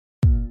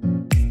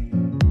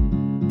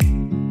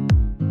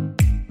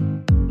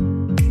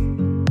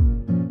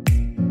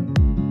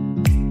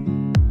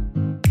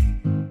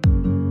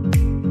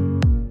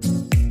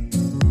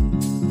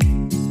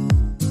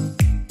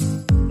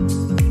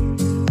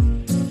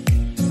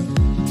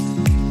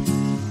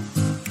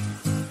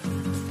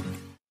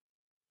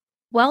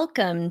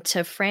Welcome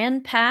to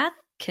Fran Path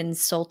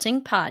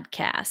Consulting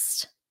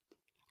Podcast.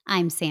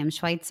 I'm Sam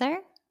Schweitzer,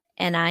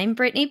 And I'm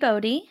Brittany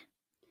Bodie.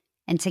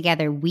 and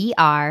together we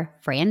are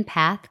Fran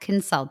Path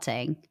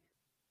Consulting.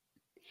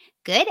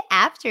 Good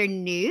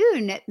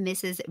afternoon,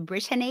 Mrs.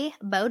 Brittany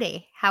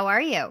Bodie. How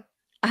are you?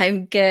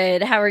 I'm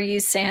good. How are you,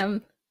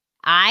 Sam?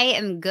 I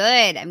am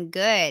good. I'm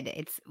good.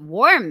 It's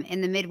warm in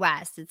the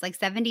Midwest. It's like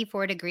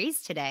 74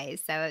 degrees today,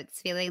 so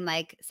it's feeling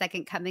like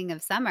second coming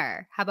of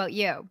summer. How about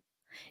you?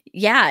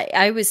 Yeah,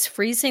 I was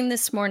freezing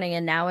this morning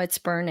and now it's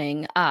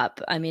burning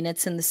up. I mean,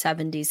 it's in the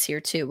 70s here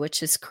too,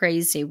 which is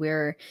crazy.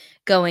 We're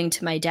going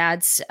to my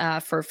dad's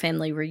for a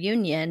family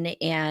reunion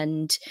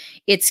and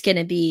it's going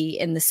to be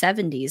in the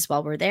 70s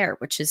while we're there,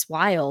 which is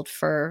wild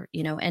for,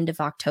 end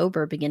of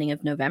October, beginning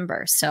of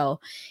November.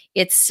 So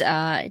it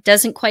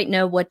doesn't quite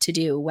know what to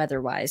do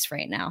weather-wise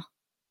right now.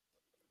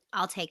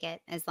 I'll take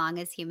it as long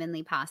as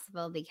humanly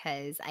possible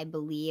because I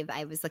believe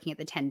I was looking at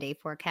the 10-day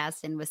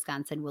forecast and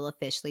Wisconsin will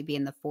officially be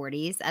in the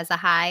 40s as a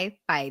high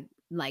by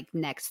like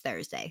next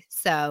Thursday.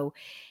 So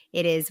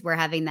we're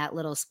having that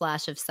little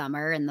splash of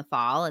summer in the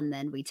fall and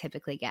then we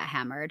typically get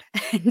hammered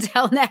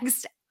until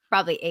next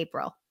probably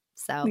April.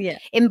 So Yeah.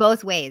 in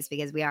both ways,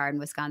 because we are in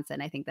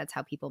Wisconsin, I think that's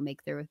how people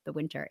make through the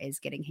winter is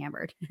getting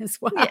hammered as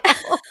well. Yeah.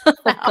 Oh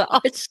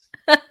gosh.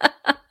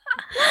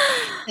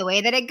 The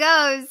way that it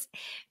goes.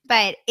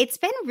 But it's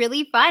been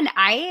really fun.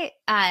 I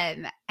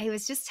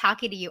was just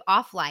talking to you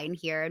offline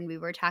here and we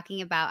were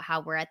talking about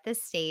how we're at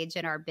this stage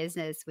in our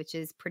business, which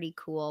is pretty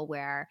cool,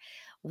 where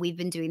we've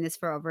been doing this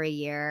for over a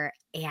year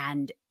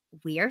and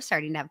we are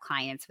starting to have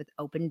clients with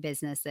open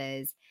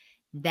businesses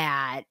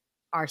that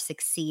are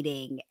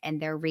succeeding and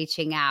they're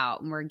reaching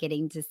out and we're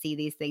getting to see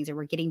these things, or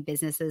we're getting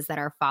businesses that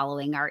are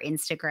following our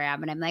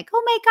Instagram. And I'm like,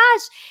 oh my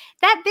gosh,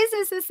 that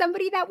business is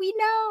somebody that we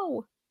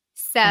know.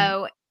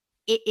 So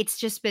it's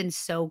just been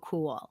so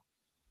cool.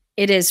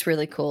 It is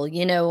really cool.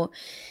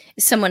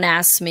 Someone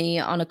asked me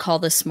on a call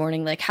this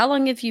morning, like, how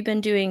long have you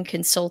been doing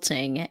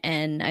consulting?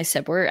 And I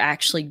said, we're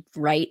actually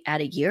right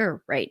at a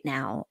year right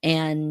now.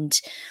 And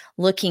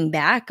looking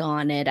back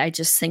on it, I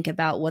just think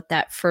about what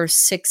that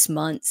first 6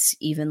 months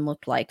even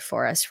looked like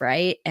for us,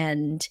 right?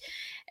 And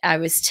I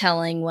was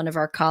telling one of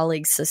our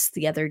colleagues this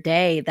the other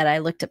day that I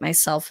looked at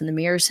myself in the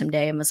mirror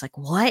someday and was like,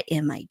 what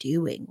am I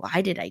doing?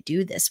 Why did I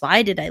do this?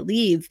 Why did I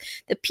leave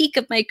the peak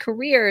of my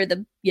career,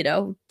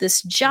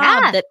 this job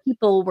Yeah. that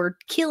people were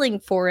killing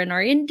for in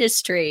our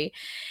industry?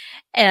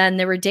 And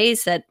there were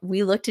days that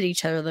we looked at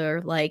each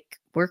other like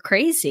we're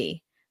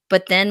crazy.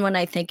 But then when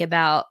I think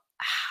about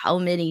how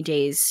many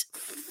days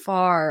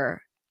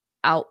far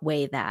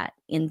outweigh that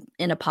in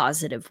a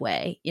positive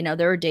way.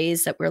 There are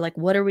days that we're like,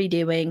 what are we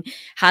doing?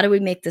 How do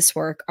we make this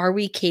work? Are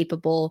we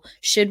capable?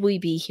 Should we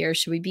be here?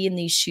 Should we be in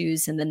these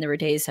shoes? And then there were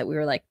days that we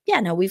were like,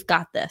 yeah, no, we've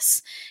got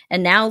this.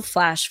 And now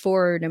flash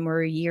forward and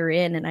we're a year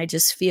in and I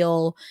just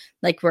feel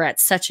like we're at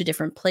such a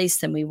different place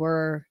than we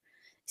were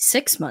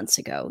 6 months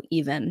ago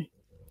even.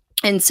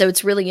 And so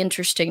it's really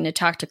interesting to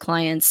talk to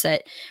clients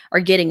that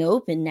are getting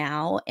open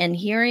now and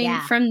hearing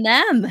Yeah. from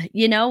them.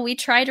 We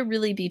try to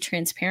really be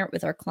transparent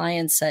with our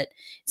clients that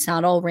it's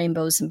not all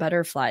rainbows and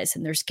butterflies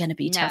and there's going to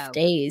be tough No.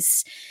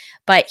 days.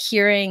 But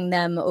hearing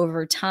them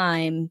over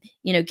time,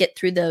 get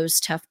through those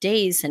tough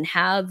days and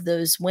have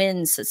those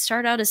wins that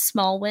start out as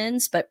small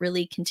wins, but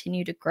really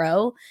continue to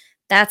grow.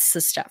 That's the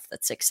stuff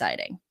that's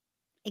exciting.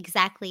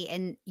 Exactly.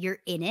 And you're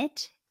in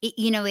it. It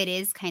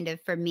is kind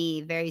of, for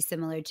me, very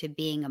similar to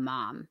being a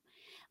mom.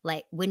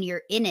 Like when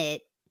you're in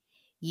it,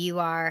 you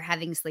are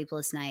having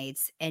sleepless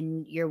nights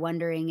and you're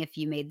wondering if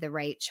you made the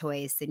right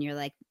choice. And you're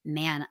like,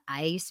 man,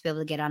 I used to be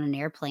able to get on an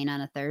airplane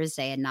on a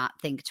Thursday and not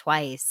think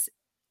twice.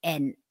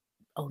 And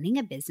owning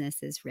a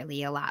business is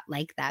really a lot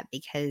like that,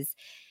 because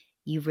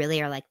you really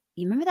are like,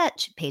 you remember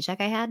that paycheck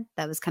I had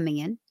that was coming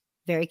in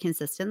very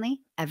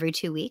consistently every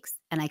 2 weeks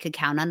and I could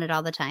count on it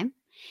all the time?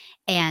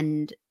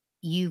 And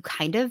you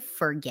kind of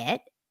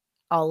forget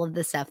all of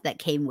the stuff that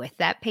came with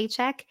that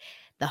paycheck,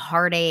 the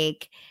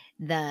heartache,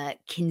 the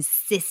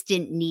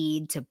consistent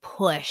need to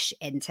push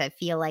and to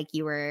feel like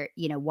you were,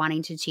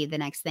 wanting to achieve the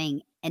next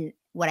thing. And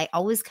what I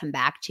always come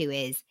back to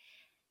is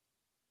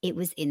it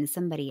was in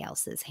somebody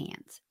else's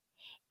hands.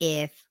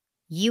 If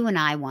you and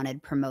I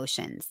wanted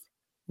promotions,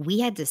 we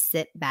had to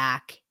sit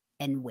back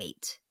and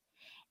wait.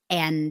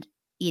 And,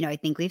 I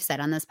think we've said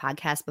on this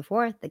podcast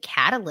before, the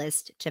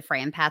catalyst to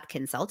Frampath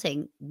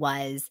Consulting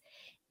was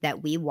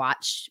that we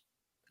watched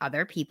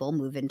other people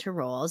move into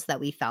roles that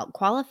we felt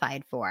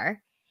qualified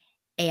for.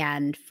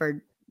 And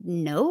for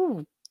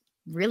no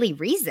really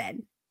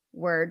reason,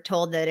 we're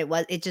told that it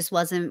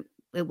wasn't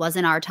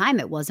our time.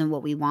 It wasn't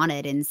what we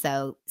wanted. And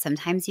so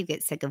sometimes you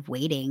get sick of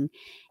waiting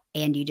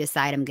and you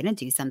decide, I'm going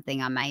to do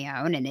something on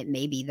my own. And it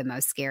may be the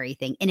most scary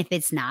thing. And if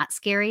it's not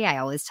scary, I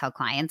always tell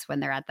clients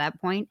when they're at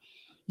that point,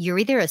 you're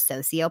either a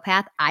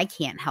sociopath. I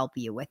can't help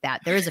you with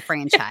that. There is a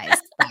franchise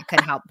that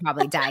could help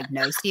probably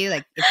diagnose you.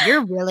 Like if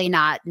you're really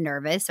not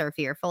nervous or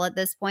fearful at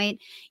this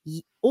point,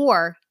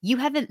 or you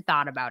haven't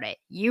thought about it,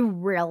 you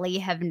really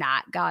have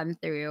not gone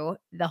through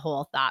the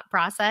whole thought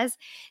process.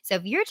 So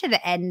if you're to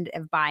the end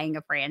of buying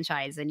a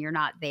franchise and you're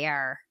not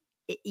there,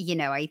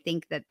 I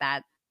think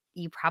that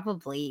you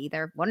probably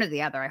either one or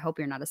the other. I hope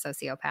you're not a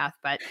sociopath,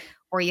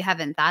 or you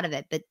haven't thought of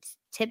it. But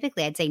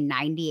typically, I'd say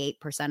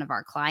 98% of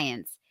our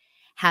clients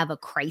have a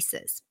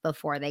crisis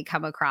before they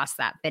come across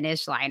that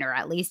finish line, or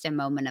at least a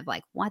moment of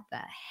like, what the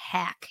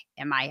heck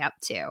am I up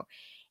to?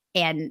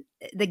 And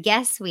the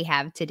guests we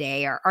have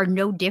today are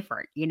no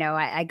different.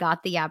 I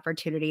got the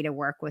opportunity to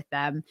work with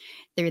them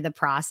through the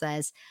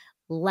process,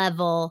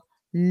 level,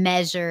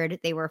 measured.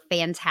 They were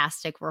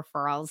fantastic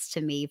referrals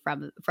to me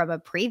from a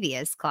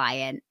previous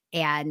client.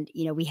 And,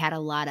 we had a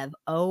lot of,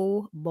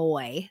 oh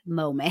boy,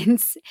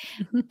 moments,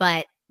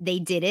 but they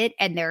did it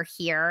and they're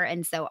here.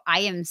 And so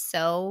I am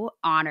so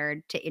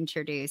honored to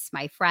introduce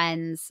my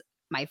friends,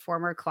 my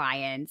former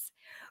clients,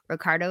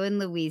 Ricardo and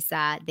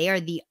Luisa. They are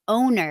the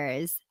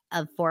owners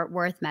of Fort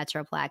Worth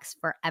Metroplex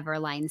for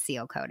Everline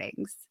Seal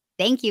Coatings.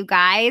 Thank you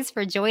guys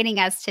for joining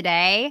us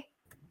today.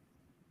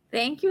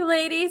 Thank you,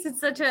 ladies.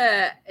 It's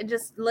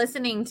just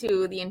listening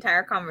to the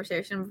entire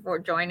conversation before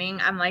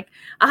joining. I'm like,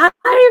 I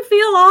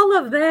feel all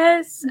of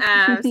this.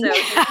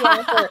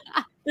 So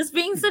just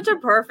being such a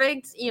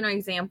perfect,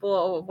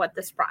 example of what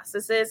this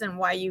process is and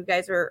why you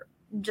guys are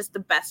just the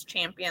best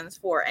champions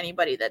for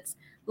anybody that's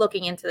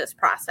looking into this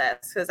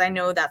process, because I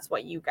know that's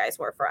what you guys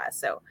were for us.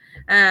 So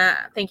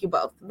thank you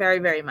both very,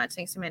 very much.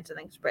 Thanks, Samantha.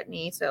 Thanks,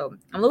 Brittany. So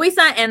I'm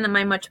Luisa, and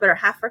my much better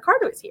half,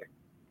 Ricardo, is here.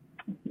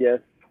 Yes.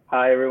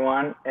 Hi,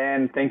 everyone.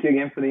 And thank you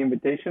again for the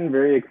invitation.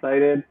 Very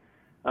excited.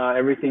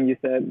 Everything you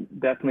said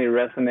definitely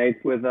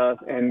resonates with us,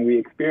 and we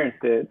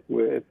experienced it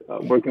with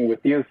working with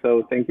you.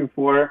 So thank you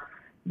for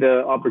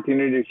the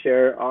opportunity to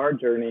share our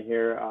journey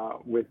here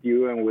with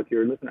you and with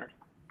your listeners.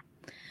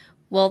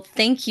 Well,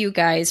 thank you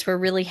guys. We're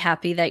really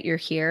happy that you're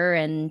here.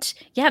 And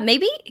yeah,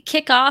 maybe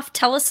kick off.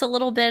 Tell us a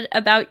little bit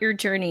about your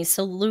journey.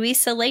 So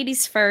Luisa,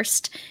 ladies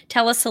first,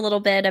 tell us a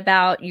little bit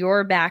about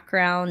your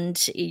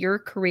background, your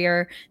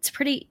career.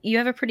 You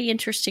have a pretty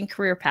interesting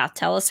career path.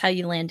 Tell us how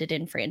you landed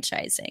in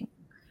franchising.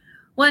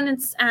 Well,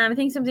 it's I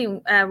think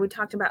something we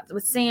talked about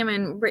with Sam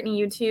and Brittany,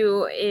 you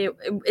too.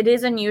 It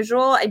is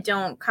unusual.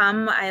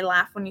 I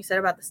laugh when you said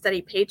about the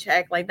steady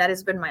paycheck. Like, that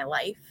has been my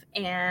life,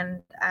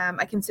 and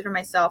I consider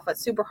myself a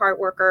super hard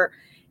worker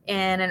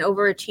and an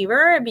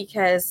overachiever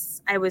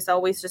because I was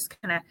always just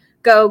kind of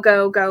go,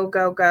 go, go,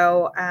 go,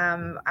 go.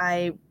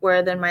 I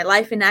were then my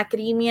life in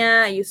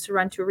academia. I used to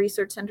run 2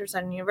 research centers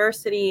at a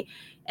university,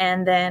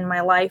 and then my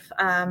life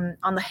on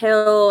the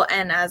Hill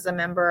and as a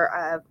member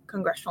of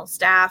congressional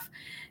staff.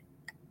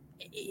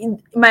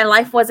 My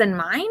life wasn't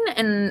mine,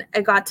 and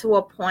I got to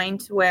a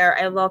point where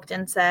I looked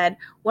and said,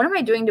 what am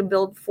I doing to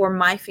build for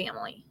my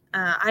family?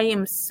 I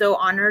am so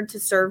honored to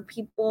serve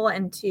people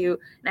and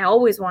I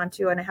always want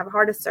to, and I have a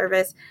heart of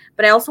service,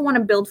 but I also want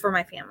to build for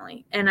my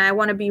family, and I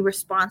want to be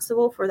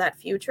responsible for that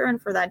future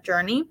and for that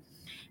journey.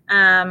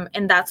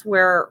 And that's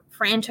where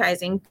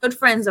franchising, good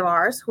friends of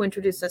ours who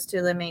introduced us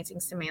to the amazing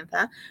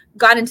Samantha,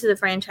 got into the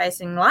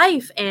franchising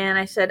life. And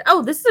I said,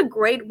 oh, this is a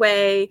great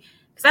way,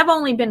 because I've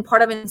only been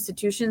part of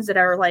institutions that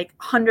are like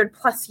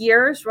 100+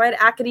 years, right?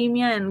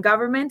 Academia and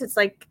government, it's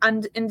like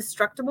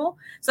indestructible.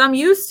 So I'm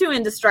used to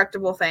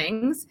indestructible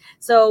things.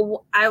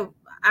 So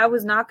I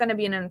was not going to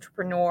be an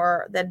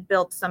entrepreneur that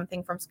built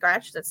something from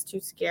scratch. That's too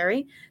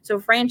scary. So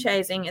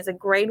franchising is a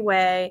great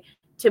way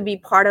to be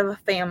part of a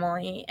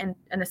family and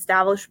an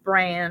established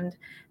brand,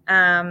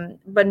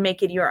 but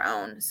make it your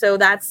own. So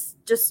that's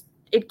just,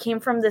 it came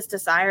from this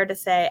desire to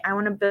say, I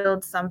want to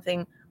build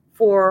something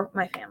for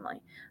my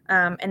family.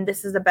 And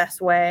this is the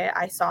best way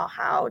I saw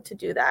how to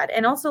do that.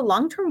 And also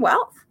long-term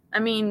wealth. I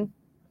mean,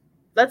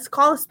 let's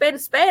call a spade a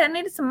spade. I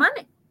needed some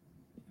money.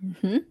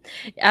 Mm-hmm.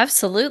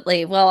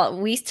 Absolutely. Well,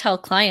 we tell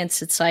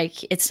clients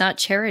it's not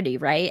charity,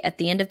 right? At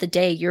the end of the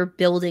day, you're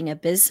building a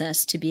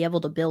business to be able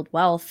to build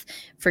wealth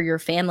for your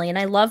family. And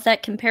I love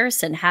that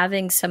comparison,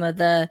 having some of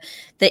the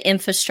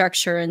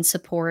infrastructure and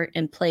support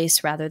in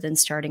place rather than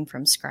starting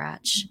from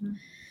scratch. Mm-hmm.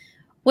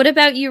 What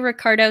about you,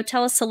 Ricardo?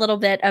 Tell us a little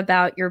bit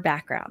about your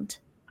background.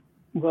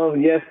 Well,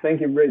 yes, thank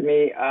you,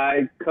 Brittany.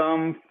 I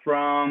come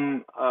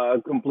from a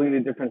completely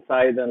different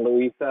side than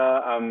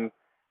Luisa. I'm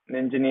an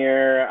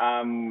engineer,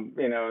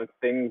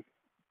 things,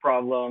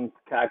 problems,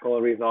 tackle,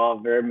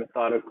 resolve, very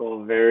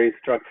methodical, very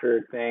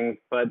structured things.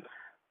 But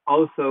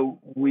also,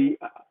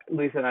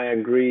 Luisa and I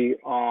agree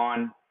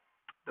on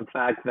the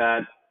fact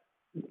that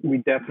we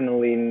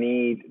definitely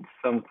need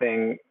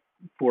something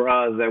for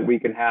us that we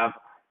can have,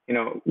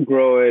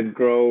 grow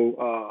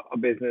a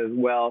business,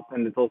 wealth,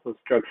 and it's also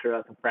structured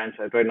as a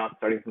franchise, right? Not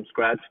starting from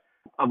scratch.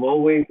 I've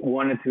always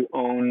wanted to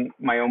own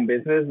my own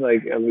business,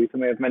 like Luisa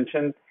may have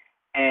mentioned.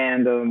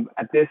 And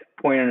at this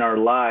point in our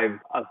lives,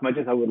 as much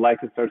as I would like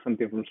to start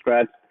something from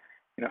scratch,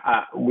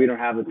 we don't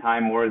have the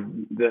time or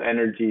the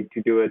energy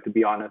to do it, to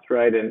be honest,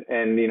 right?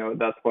 And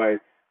that's why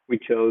we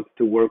chose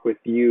to work with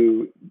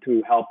you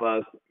to help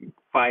us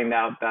find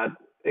out that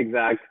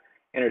exact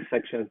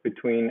intersections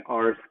between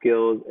our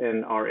skills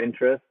and our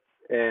interests.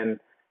 And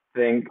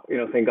thank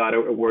God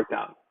it worked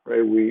out,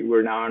 right?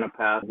 We're now on a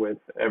path with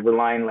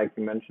Everline, like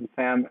you mentioned,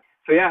 Sam.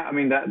 So yeah, I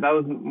mean that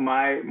was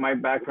my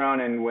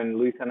background. And when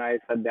Luis and I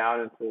sat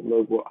down and said,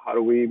 look, how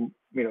do we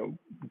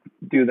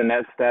do the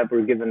next step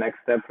or give the next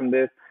step from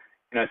this?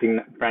 I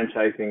think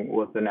franchising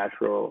was the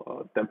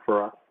natural step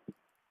for us.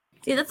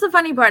 See, that's the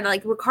funny part.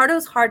 Like,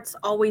 Ricardo's heart's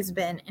always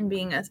been in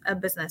being a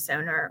business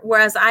owner,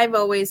 whereas I've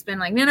always been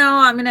like, no,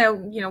 I'm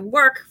gonna,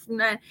 work.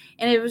 And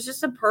it was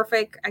just a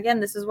perfect.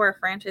 Again, this is where a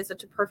franchise is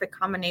such a perfect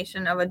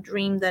combination of a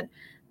dream that,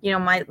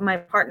 my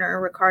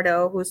partner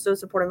Ricardo, who's so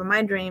supportive of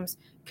my dreams,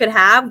 could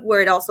have,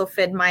 where it also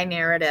fit my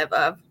narrative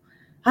of,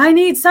 I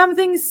need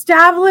something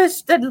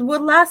established that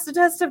would last the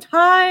test of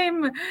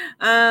time.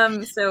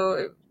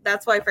 So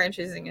that's why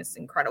franchising is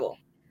incredible.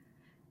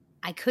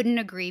 I couldn't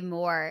agree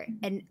more.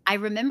 And I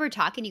remember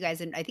talking to you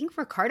guys, and I think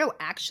Ricardo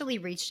actually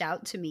reached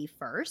out to me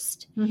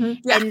first.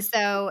 Mm-hmm. Yeah. And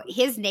so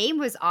his name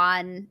was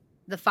on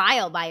the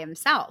file by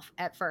himself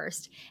at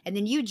first. And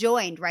then you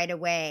joined right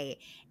away.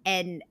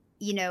 And,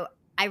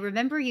 I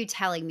remember you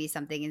telling me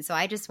something. And so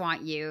I just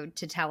want you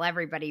to tell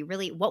everybody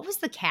really, what was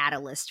the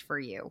catalyst for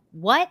you?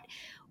 What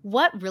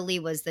really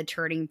was the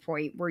turning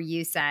point where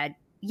you said,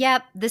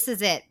 yep, this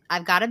is it.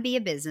 I've got to be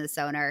a business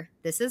owner.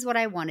 This is what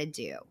I want to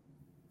do.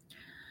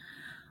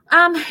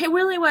 It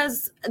really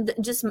was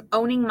just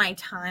owning my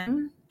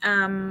time.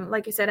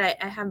 Like I said,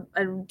 I have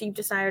a deep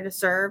desire to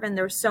serve, and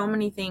there were so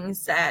many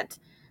things that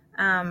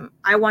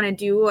I want to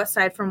do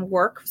aside from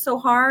work so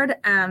hard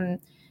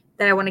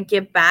that I want to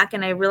give back.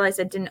 And I realized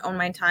I didn't own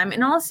my time.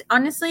 And also,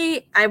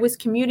 honestly, I was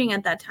commuting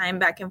at that time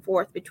back and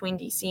forth between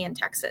DC and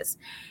Texas.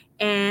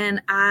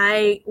 And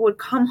I would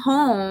come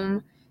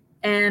home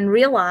and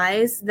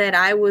realize that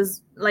I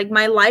was like,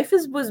 my life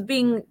was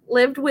being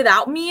lived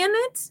without me in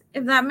it,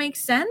 if that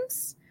makes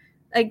sense.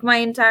 Like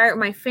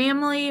my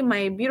family,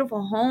 my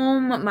beautiful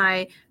home,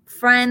 my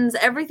friends,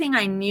 everything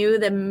I knew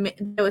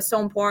that was so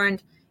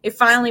important. It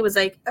finally was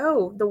like,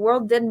 oh, the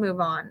world did move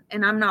on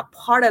and I'm not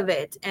part of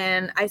it.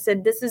 And I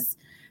said, this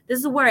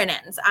is where it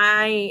ends.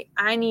 I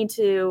need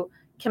to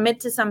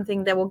commit to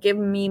something that will give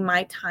me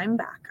my time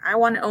back. I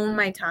want to own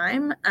my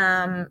time.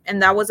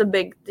 And that was a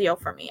big deal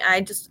for me.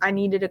 I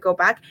needed to go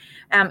back.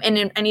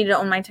 And I needed to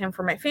own my time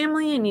for my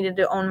family. I needed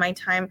to own my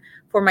time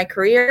for my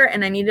career.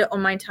 And I needed to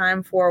own my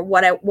time for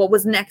what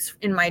was next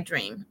in my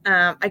dream.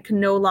 I could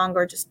no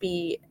longer just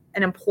be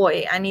an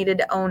employee. I needed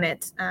to own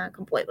it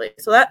completely.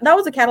 So that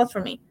was a catalyst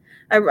for me.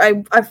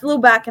 I flew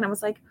back and I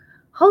was like,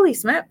 holy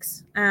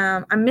smokes,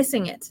 I'm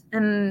missing it.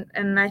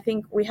 And I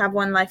think we have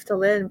one life to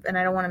live and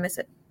I don't want to miss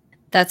it.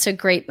 That's a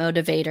great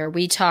motivator.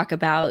 We talk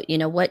about,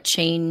 what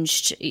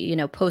changed,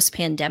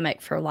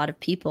 post-pandemic for a lot of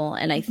people.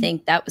 And I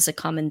think that was a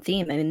common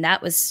theme. I mean,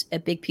 that was a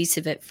big piece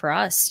of it for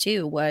us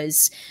too,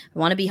 was I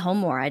want to be home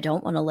more. I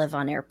don't want to live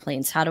on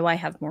airplanes. How do I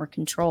have more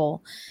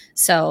control?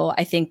 So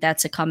I think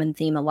that's a common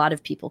theme a lot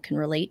of people can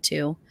relate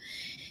to.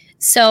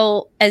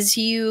 So as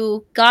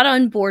you got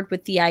on board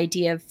with the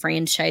idea of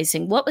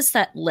franchising, what was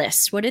that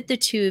list? What did the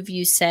two of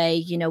you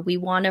say, we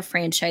want a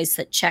franchise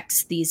that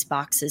checks these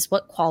boxes?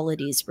 What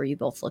qualities were you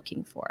both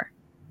looking for?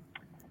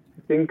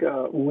 I think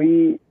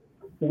we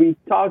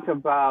talked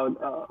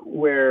about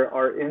where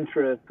our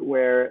interests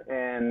were,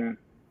 and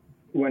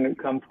when it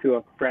comes to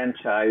a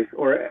franchise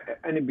or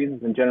any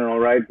business in general,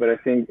 right? But I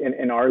think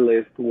in our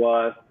list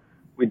was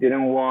we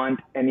didn't want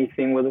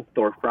anything with a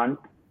storefront.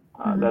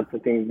 That's the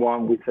thing.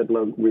 One, we said,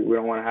 look, we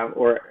don't want to have,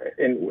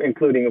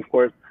 including, of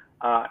course,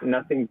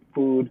 nothing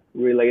food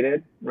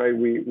related, right?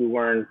 We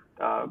weren't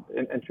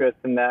interested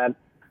in that.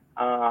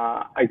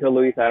 I told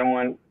Luis I don't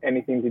want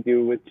anything to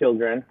do with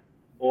children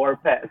or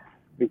pets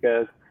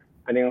because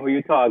depending on who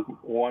you talk,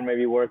 one may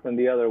be worse than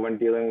the other when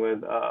dealing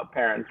with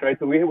parents, right?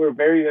 So we were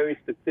very, very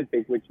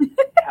specific, which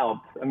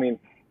helps. I mean,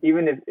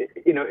 even if,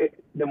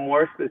 the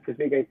more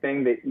specific I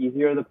think, the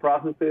easier the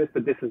process is.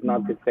 But this is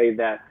not to say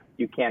that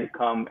you can't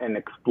come and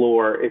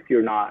explore if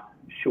you're not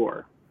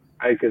sure,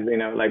 right? Because,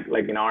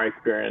 like in our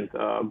experience,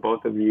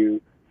 both of you,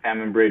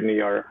 Sam and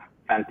Brittany, are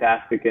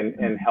fantastic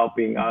in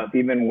helping us,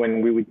 even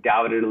when we would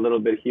doubt it a little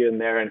bit here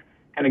and there, and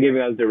kind of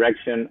giving us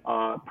direction,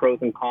 pros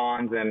and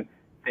cons, and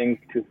things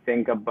to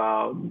think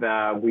about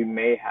that we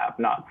may have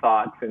not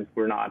thought since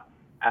we're not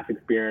as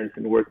experienced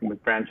in working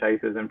with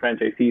franchises and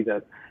franchisees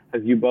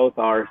as you both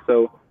are.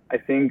 So I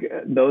think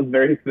those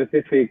very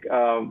specific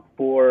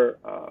four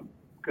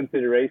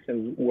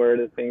considerations were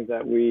the things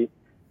that we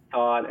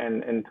thought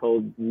and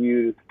told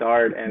you to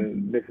start,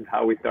 and this is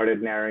how we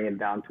started narrowing it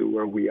down to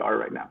where we are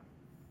right now.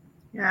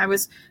 Yeah, it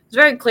was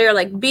very clear,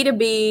 like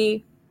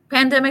B2B,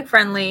 pandemic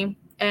friendly,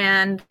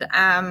 and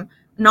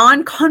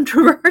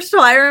non-controversial.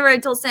 I remember I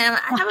told Sam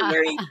I have a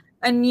very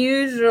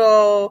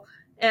unusual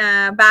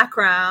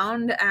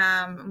background.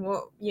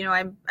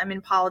 I'm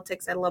in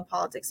politics. I love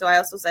politics, so I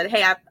also said,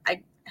 hey,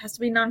 I it has to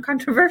be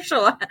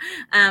non-controversial,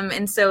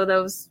 and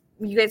so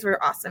you guys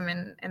were awesome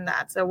in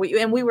that. So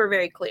we were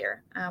very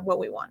clear what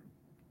we want.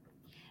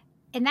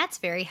 And that's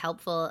very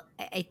helpful.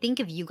 I think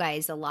of you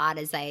guys a lot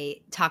as I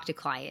talk to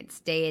clients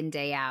day in,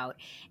 day out.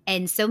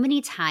 And so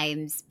many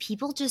times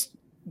people just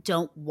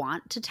don't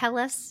want to tell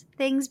us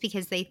things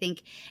because they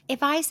think,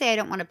 if I say I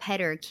don't want a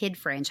pet or a kid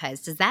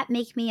franchise, does that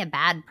make me a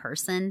bad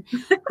person?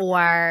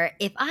 Or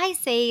if I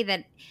say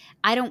that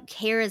I don't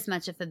care as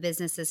much if a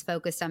business is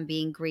focused on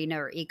being green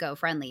or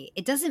eco-friendly,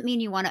 it doesn't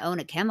mean you want to own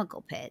a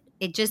chemical pit.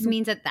 It just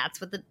means that that's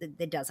what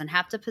it doesn't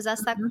have to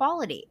possess that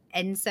quality.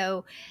 And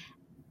so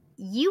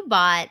you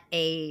bought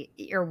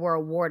or were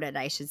awarded,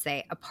 I should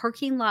say, a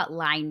parking lot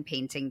line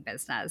painting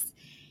business.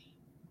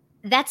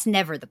 That's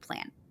never the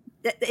plan.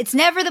 It's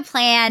never the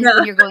plan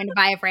when you're going to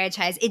buy a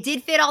franchise. It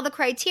did fit all the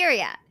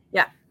criteria.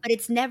 Yeah. But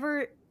it's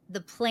never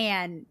the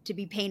plan to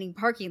be painting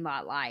parking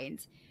lot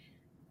lines.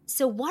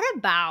 So what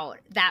about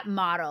that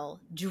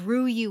model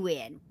drew you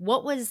in?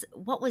 What was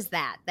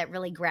that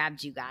really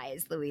grabbed you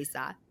guys,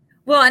 Louisa?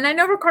 Well, and I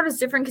know Ricardo's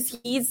different because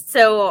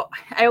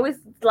I always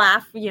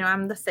laugh,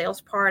 I'm the sales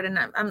part and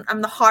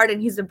I'm the heart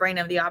and he's the brain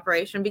of the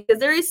operation, because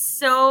there is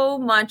so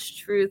much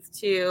truth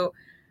to,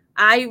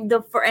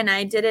 and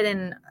I did it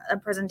in a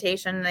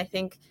presentation. And I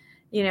think,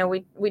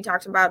 we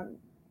talked about,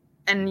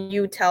 and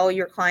you tell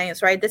your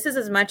clients, right, this is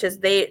as much as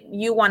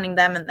you wanting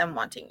them and them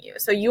wanting you.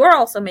 So you are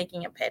also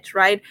making a pitch,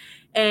 right?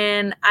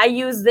 And I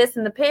use this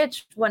in the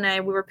pitch when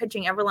we were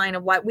pitching Everline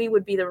of what we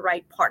would be the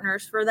right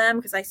partners for them,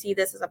 because I see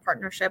this as a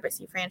partnership. I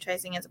see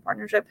franchising as a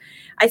partnership.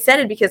 I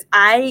said it because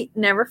I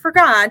never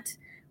forgot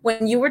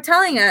when you were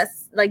telling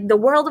us, like, the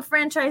world of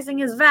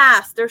franchising is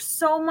vast. There's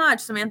so much,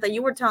 Samantha.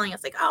 You were telling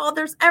us, like, oh,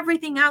 there's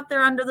everything out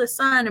there under the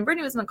sun. And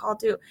Brittany was in the call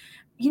too.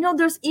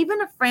 There's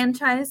even a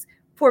franchise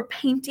for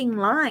painting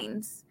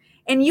lines.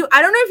 And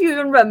I don't know if you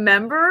even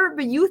remember,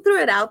 but you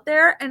threw it out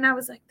there. And I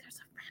was like, there's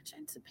a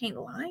franchise to paint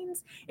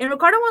lines? And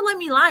Ricardo won't let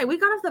me lie. We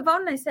got off the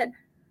phone and I said,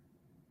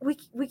 we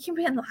can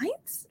paint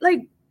lines?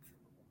 Like,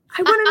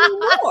 I want to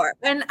know more.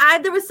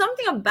 And there was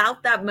something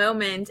about that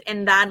moment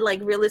and that, like,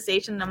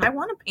 realization I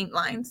want to paint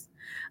lines.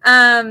 So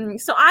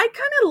I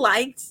kind of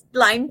liked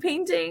line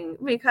painting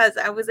because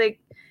I was like,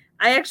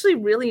 I actually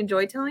really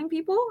enjoy telling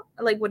people,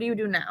 like, what do you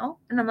do now?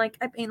 And I'm like,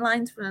 I paint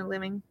lines for a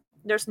living.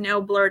 There's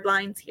no blurred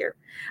lines here.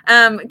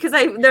 Because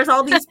there's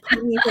all these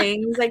funny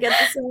things I get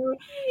to say.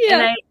 Yeah.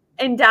 And I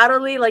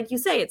undoubtedly, like you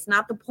say, it's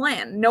not the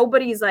plan.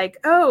 Nobody's like,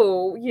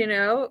 oh,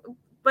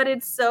 but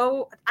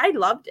I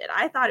loved it.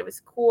 I thought it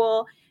was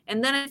cool.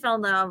 And then I fell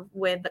in love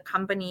with the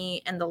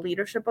company and the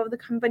leadership of the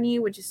company,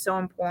 which is so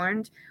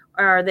important.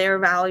 Are their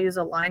values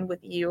aligned with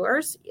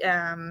yours?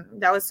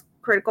 That was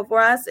critical for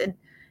us.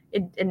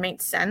 It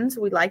made sense.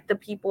 We liked the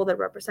people that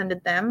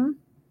represented them.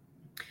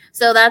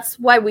 So that's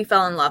why we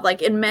fell in love.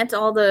 Like, it met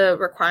all the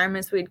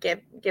requirements we'd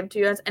give to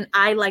you guys. And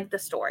I liked the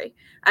story.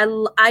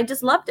 I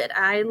just loved it.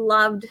 I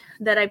loved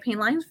that I paint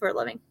lines for a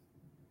living.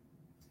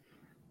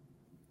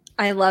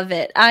 I love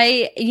it.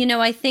 I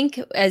think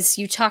as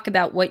you talk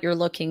about what you're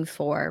looking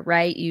for,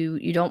 right?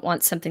 You don't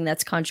want something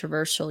that's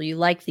controversial. You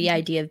like the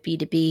idea of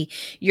B2B.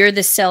 You're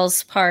the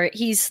sales part.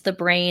 He's the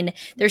brain.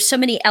 There's so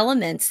many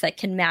elements that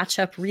can match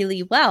up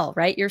really well,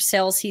 right? You're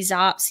sales, he's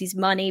ops, he's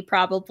money,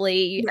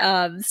 probably.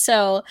 Yeah.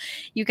 So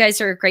you guys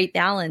are a great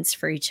balance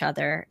for each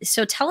other.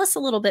 So tell us a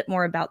little bit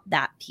more about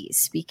that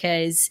piece,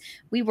 because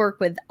we work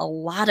with a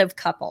lot of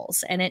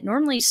couples and it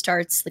normally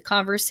starts the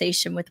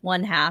conversation with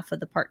one half of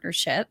the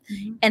partnership.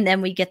 Mm-hmm. And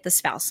then we get the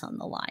spouse on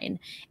the line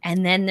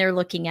and then they're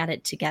looking at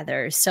it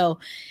together. So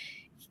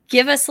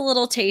give us a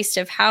little taste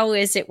of how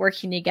is it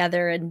working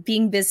together and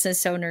being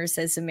business owners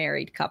as a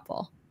married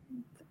couple.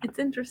 It's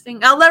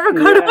interesting. I'll let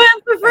Ricardo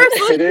answer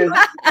first.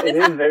 It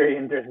is very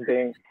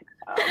interesting.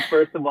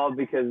 First of all,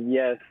 because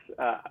yes,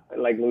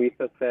 like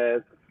Louisa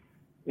says,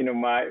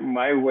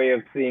 my way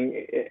of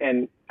seeing,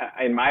 and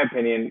in my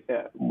opinion,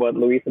 what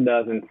Louisa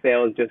does in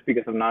sales, just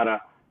because I'm not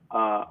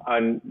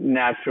a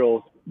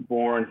natural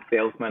born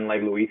salesman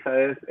like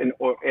Louisa is,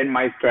 or in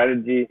my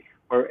strategy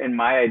or in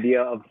my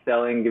idea of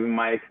selling, given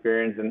my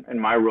experience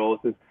and my roles,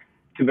 is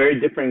to very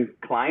different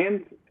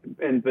clients.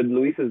 But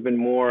Louisa has been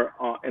more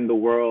in the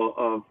world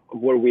of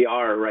where we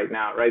are right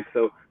now, right?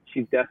 So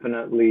she's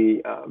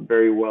definitely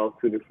very well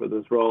suited for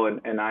this role,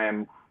 and I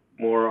am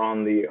more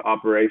on the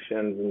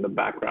operations and the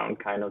background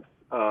kind of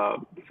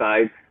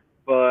side.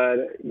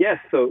 But yes,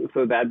 so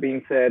that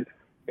being said,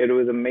 it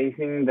was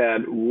amazing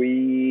that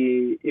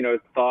we,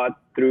 thought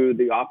through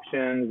the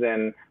options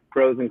and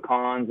pros and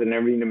cons and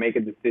everything to make a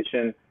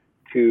decision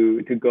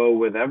to go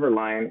with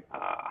Everline.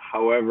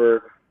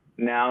 However,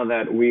 now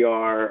that we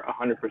are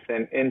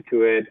 100%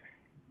 into it,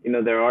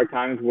 there are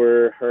times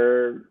where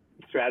her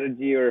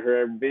strategy or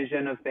her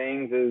vision of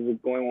things is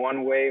going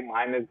one way,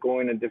 mine is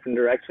going a different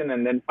direction,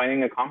 and then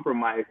finding a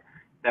compromise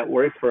that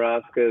works for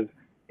us, because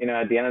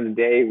at the end of the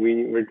day,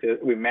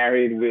 we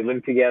married, we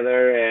live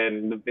together,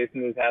 and the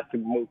business has to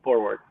move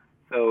forward.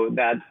 So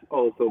that's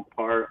also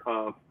part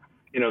of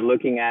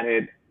looking at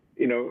it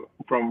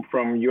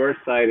from your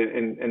side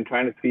and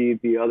trying to see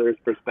the other's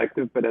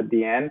perspective, but at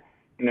the end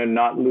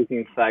not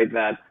losing sight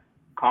that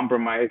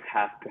compromise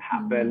has to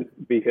happen,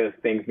 because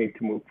things need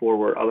to move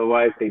forward.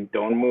 Otherwise, they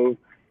don't move.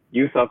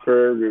 you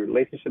suffer, your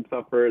relationship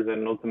suffers,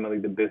 and ultimately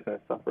the business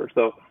suffers.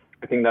 So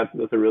I think that's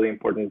a really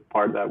important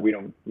part that we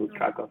don't lose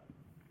track of.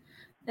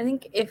 I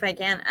think if I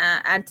can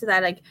add to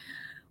that, like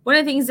one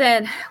of the things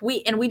that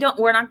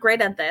we're not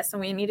great at this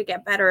and we need to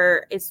get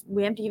better is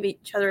we have to give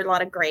each other a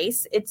lot of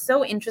grace. It's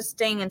so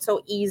interesting and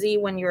so easy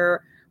when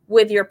you're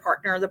with your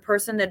partner, the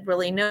person that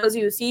really knows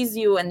you, sees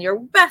you and your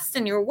best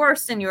and your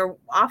worst and your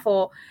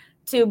awful,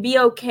 to be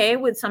okay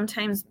with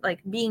sometimes like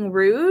being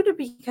rude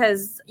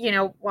because,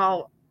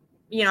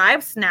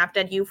 I've snapped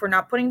at you for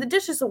not putting the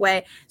dishes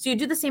away. So you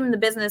do the same in the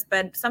business,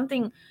 but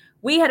something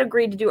we had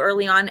agreed to do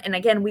early on, and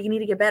again, we need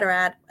to get better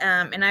at,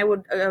 and I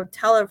would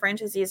tell our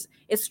franchisees,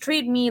 is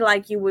treat me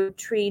like you would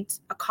treat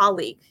a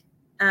colleague,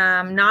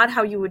 not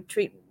how you would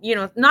treat,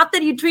 not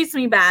that he treats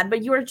me bad,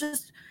 but you are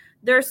just,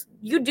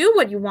 you do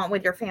what you want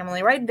with your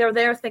family, right? They're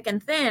there thick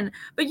and thin,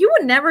 but you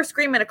would never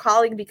scream at a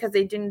colleague because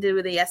they didn't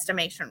do the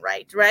estimation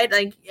right?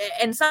 Like,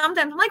 and sometimes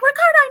I'm like,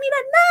 Ricardo, I need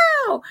it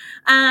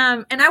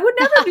now. And I would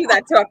never do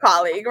that to a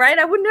colleague, right?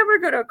 I would never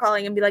go to a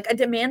colleague and be like, I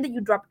demand that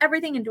you drop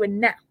everything and do it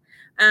now.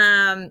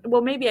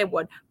 Well, maybe I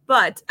would,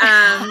 but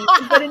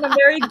in a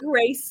very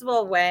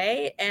graceful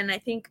way. And I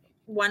think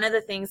one of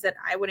the things that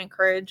I would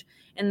encourage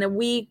and that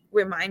we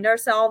remind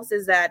ourselves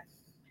is that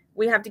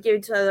we have to give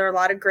each other a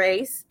lot of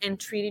grace and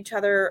treat each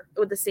other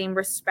with the same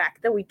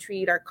respect that we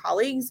treat our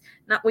colleagues.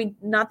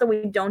 Not that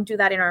we don't do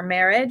that in our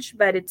marriage,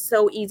 but it's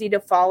so easy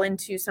to fall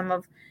into some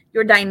of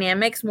your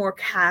dynamics more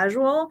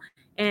casual.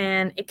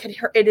 And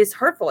it is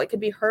hurtful. It could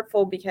be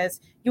hurtful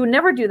because you would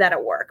never do that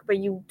at work, but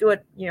you do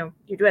it, you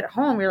do it at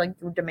home. You're like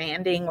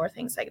demanding or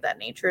things like that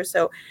nature.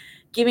 So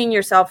giving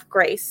yourself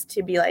grace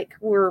to be like,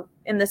 we're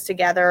in this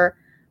together,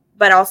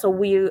 but also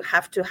we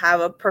have to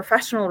have a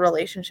professional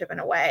relationship in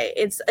a way.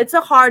 It's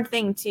a hard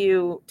thing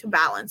to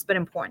balance, but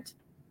important.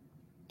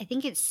 I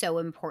think it's so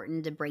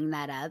important to bring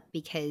that up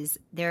because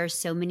there are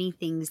so many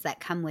things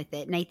that come with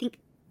it. And I think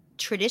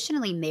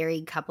traditionally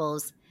married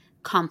couples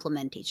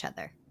complement each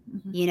other.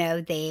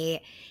 Mm-hmm.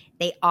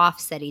 They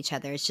offset each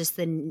other. It's just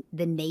the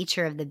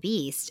nature of the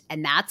beast.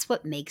 And that's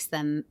what makes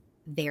them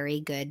very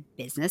good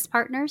business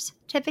partners,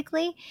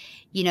 typically.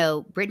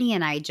 Brittany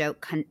and I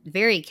joke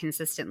very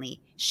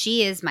consistently.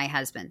 She is my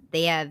husband.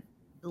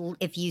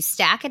 If you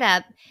stack it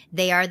up,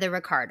 they are the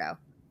Ricardo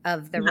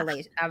of the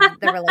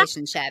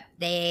relationship.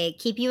 They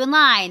keep you in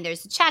line.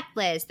 There's a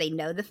checklist. They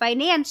know the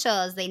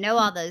financials. They know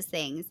all those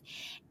things.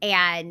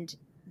 And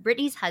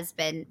Brittany's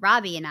husband,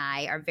 Robbie, and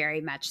I are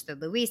very much the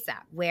Luisa,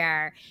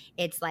 where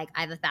it's like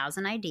I have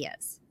 1,000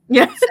 ideas.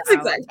 Yes,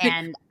 exactly.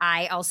 And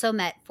I also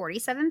met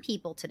 47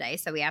 people today,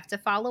 so we have to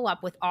follow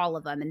up with all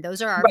of them. And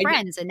those are our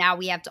friends. And now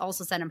we have to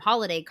also send them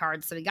holiday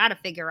cards. So we got to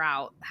figure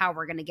out how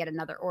we're going to get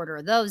another order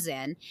of those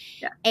in.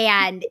 Yeah.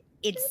 And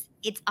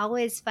it's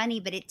always funny,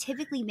 but it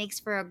typically makes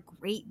for a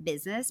great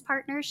business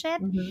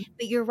partnership. Mm-hmm.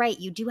 But you're right.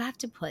 You do have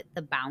to put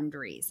the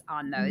boundaries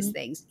on those mm-hmm.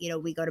 things.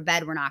 We go to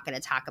bed. We're not going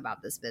to talk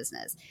about this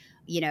business.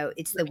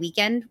 It's the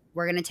weekend.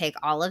 We're going to take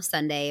all of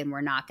Sunday and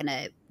we're not going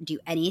to do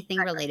anything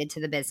related to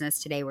the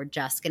business today. We're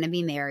just going to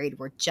be married.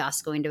 We're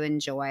just going to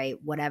enjoy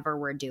whatever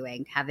we're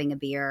doing, having a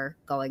beer,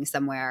 going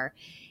somewhere.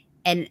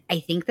 And I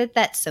think that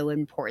that's so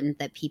important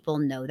that people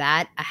know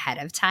that ahead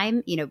of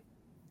time.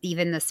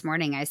 Even this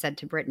morning, I said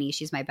to Brittany,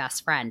 she's my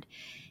best friend,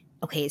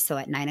 okay, so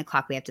at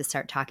 9:00 we have to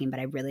start talking, but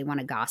I really want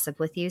to gossip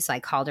with you. So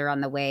I called her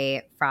on the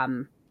way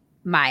from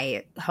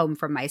my home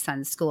from my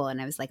son's school.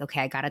 And I was like,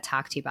 okay, I got to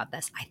talk to you about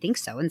this. I think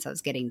so-and-so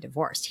is getting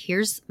divorced.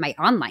 Here's my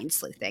online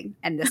sleuthing.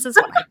 And this is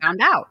what I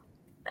found out.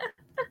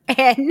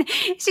 And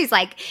she's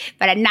like,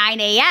 but at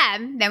 9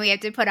 a.m., then we have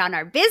to put on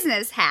our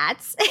business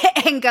hats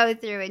and go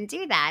through and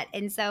do that.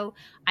 And so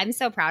I'm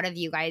so proud of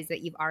you guys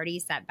that you've already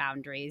set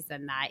boundaries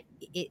and that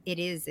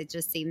it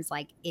just seems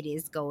like it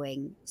is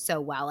going so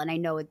well. And I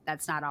know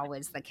that's not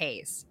always the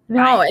case.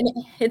 No, and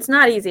it's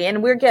not easy.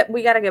 And we got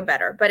to get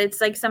better. But it's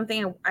like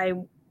something I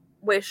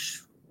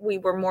wish we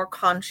were more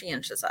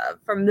conscientious of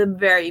from the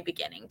very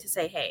beginning to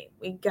say, hey,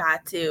 we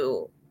have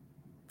to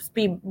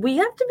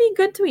be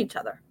good to each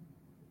other.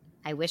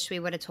 I wish we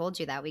would have told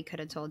you that. We could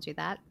have told you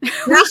that. We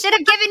should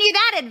have given you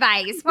that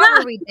advice. What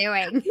were we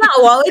doing? No,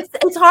 well,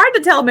 it's hard to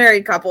tell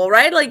married couple,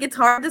 right? Like it's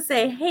hard to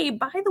say, hey,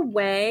 by the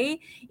way,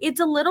 it's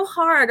a little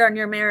hard on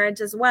your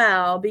marriage as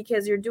well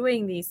because you're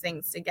doing these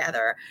things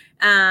together.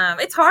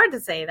 It's hard to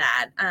say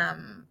that,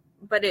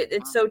 but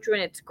it's so true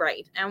and it's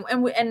great. And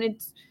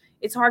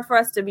it's hard for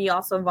us to be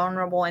also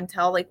vulnerable and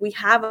tell, like we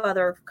have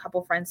other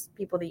couple friends,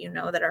 people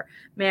that that are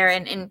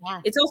married, and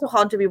it's also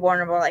hard to be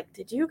vulnerable. Like,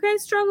 did you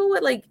guys struggle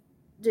with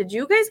did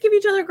you guys give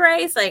each other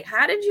grace? Like,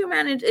 how did you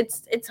manage?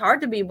 It's hard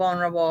to be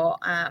vulnerable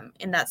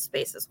in that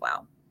space as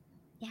well.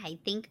 Yeah, I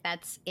think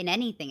that's in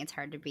anything, it's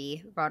hard to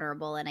be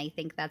vulnerable. And I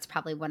think that's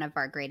probably one of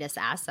our greatest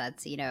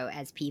assets,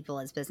 as people,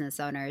 as business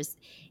owners,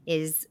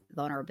 is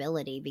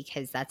vulnerability,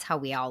 because that's how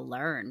we all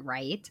learn,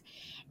 right?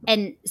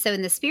 And so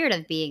in the spirit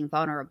of being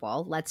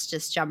vulnerable, let's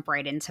just jump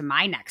right into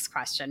my next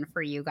question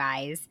for you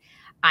guys.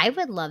 I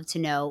would love to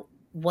know,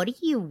 what do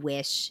you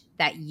wish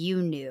that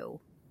you knew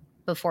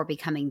before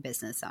becoming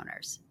business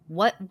owners?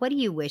 What do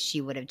you wish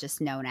you would have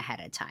just known ahead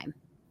of time?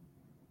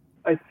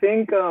 I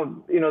think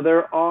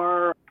there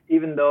are,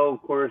 even though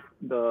of course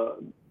the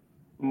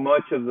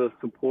much of the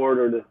support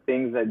or the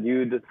things that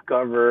you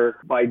discover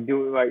by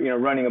doing, like,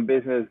 running a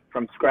business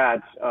from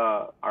scratch,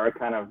 are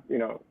kind of,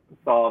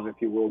 solved, if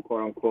you will,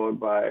 quote unquote,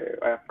 by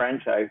a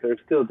franchise. There's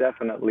still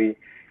definitely,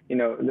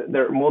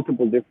 there are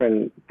multiple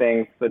different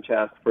things, such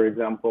as, for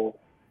example,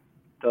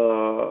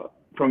 the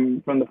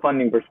from the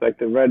funding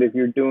perspective, right? If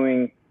you're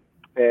doing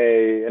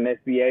an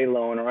SBA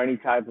loan or any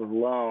type of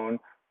loan,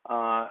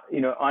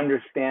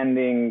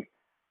 understanding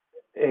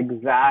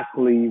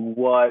exactly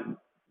what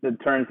the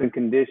terms and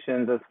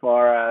conditions, as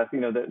far as,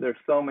 there's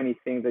so many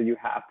things that you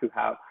have to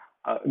have,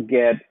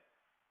 get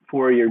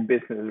for your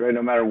business, right?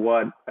 No matter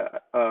what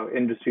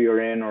industry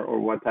you're in, or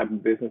what type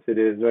of business it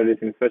is, right?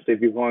 Especially if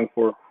you're going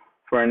for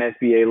an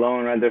SBA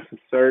loan, right? There's a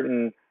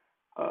certain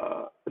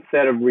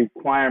set of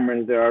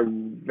requirements that are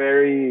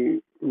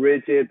very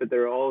rigid, but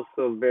they're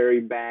also very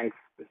bank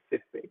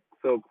specific.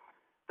 So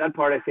that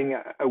part, I think,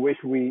 I wish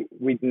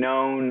we'd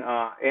known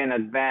in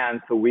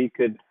advance, so we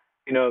could,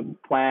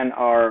 plan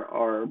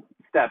our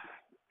steps,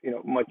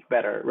 much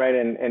better, right?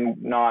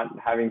 And not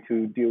having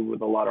to deal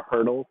with a lot of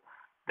hurdles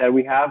that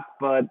we have.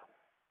 But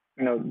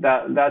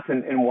that's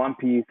in one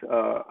piece.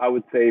 I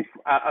would say,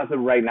 as of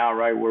right now,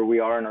 right where we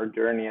are in our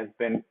journey, has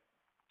been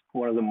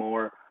one of the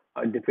more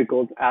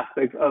difficult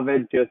aspects of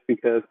it, just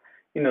because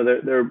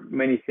there are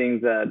many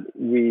things that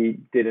we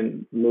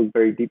didn't look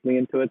very deeply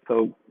into it.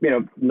 So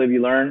live,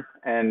 you learn,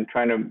 and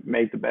trying to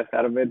make the best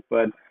out of it.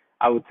 But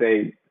I would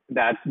say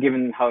that,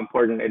 given how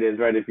important it is,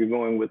 right, if you're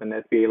going with an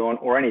SBA loan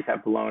or any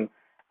type of loan,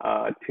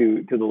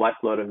 to the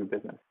lifeblood of the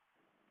business.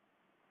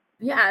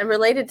 Yeah,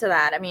 related to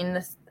that, I mean,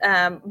 this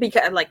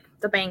because, like,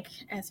 the bank,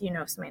 as you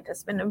know, Samantha,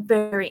 has been a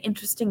very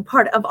interesting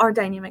part of our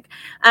dynamic,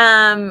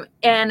 and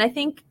I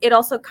think it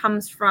also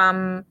comes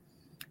from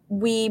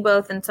we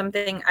both, and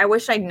something I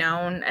wish I'd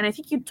known, and I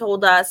think you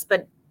told us,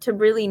 but to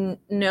really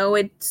know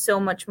it so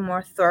much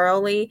more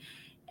thoroughly,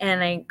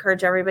 and I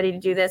encourage everybody to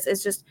do this,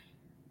 is just,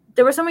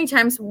 there were so many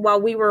times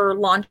while we were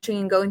launching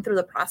and going through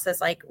the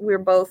process, like, we were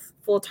both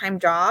full-time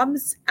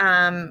jobs,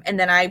 and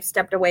then I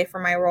stepped away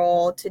from my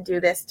role to do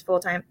this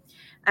full-time,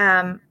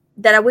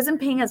 that I wasn't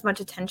paying as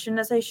much attention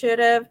as I should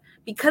have,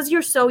 because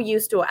you're so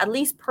used to it. At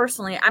least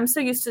personally, I'm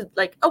so used to,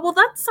 like, oh, well,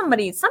 that's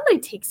somebody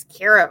takes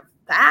care of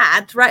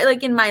that, right?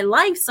 Like, in my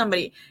life,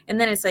 somebody, and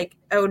then it's like,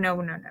 oh,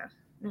 no.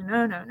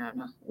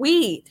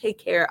 We take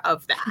care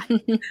of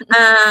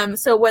that.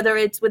 So whether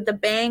it's with the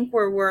bank,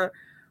 where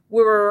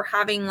we're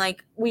having,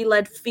 like, we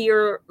let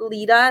fear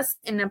lead us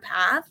in a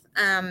path.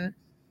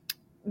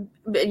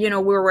 We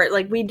were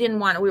like, we didn't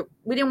want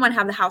to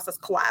have the house as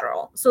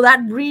collateral. So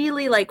that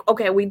really, like,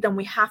 okay, we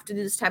have to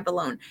do this type of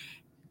loan.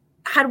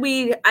 Had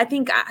we, I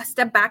think,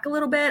 stepped back a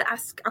little bit,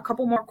 asked a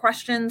couple more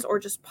questions, or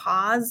just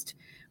paused,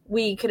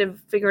 we could have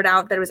figured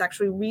out that it was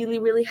actually really,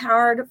 really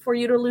hard for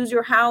you to lose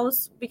your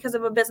house because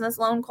of a business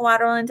loan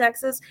collateral in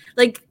Texas.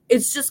 Like,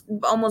 it's just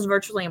almost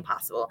virtually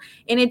impossible.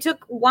 And it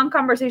took one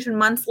conversation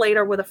months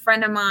later with a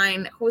friend of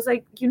mine who was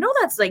like,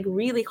 that's, like,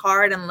 really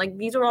hard. And, like,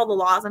 these are all the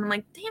laws. And I'm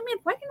like, damn it,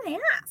 why didn't I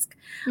ask?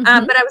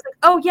 Mm-hmm. But I was like,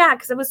 oh yeah,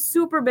 because I was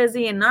super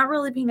busy and not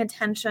really paying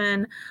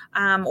attention,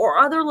 or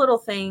other little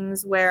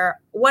things, where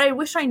what I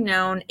wish I'd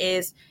known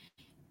is,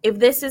 if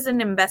this is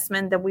an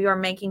investment that we are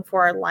making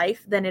for our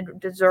life, then it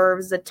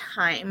deserves the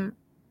time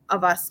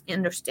of us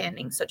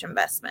understanding such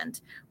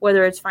investment,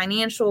 whether it's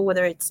financial,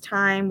 whether it's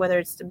time, whether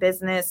it's the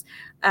business.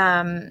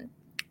 I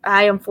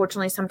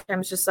unfortunately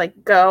sometimes just,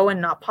 like, go and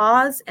not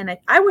pause. And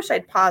I wish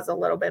I'd pause a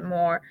little bit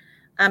more,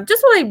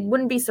 just so I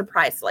wouldn't be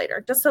surprised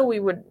later, just so we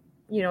would,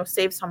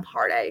 save some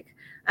heartache.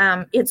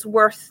 It's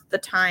worth the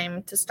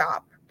time to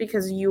stop,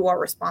 because you are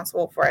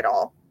responsible for it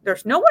all.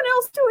 There's no one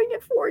else doing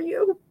it for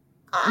you.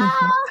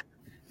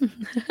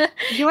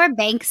 Your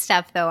bank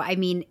stuff, though, I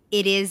mean,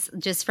 it is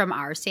just from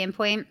our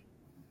standpoint,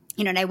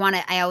 and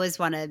I always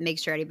want to make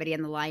sure anybody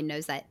on the line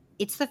knows that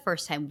it's the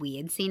first time we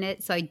had seen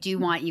it. So I do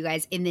want you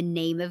guys, in the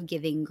name of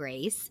giving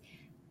grace,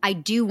 I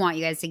do want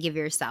you guys to give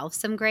yourself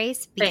some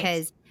grace, because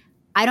Thanks.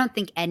 I don't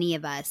think any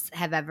of us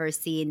have ever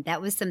seen,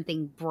 that was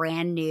something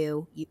brand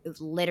new,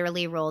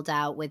 literally rolled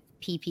out with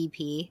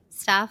PPP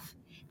stuff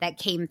that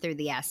came through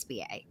the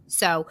SBA.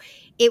 So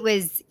it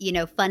was,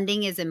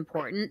 funding is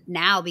important.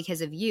 Now,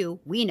 because of you,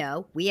 we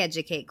know, we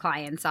educate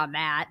clients on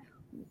that,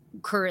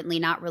 currently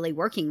not really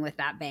working with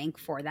that bank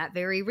for that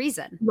very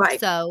reason. Right.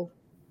 So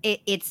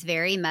it's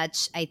very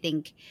much, I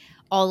think,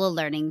 all a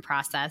learning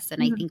process.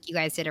 And I think you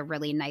guys did a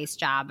really nice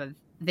job of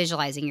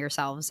visualizing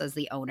yourselves as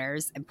the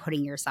owners and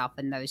putting yourself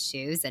in those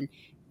shoes. And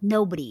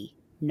nobody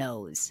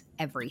knows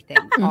everything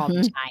all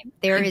the time.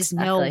 There is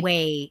no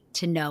way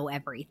to know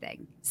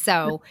everything.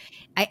 So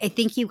I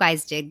think you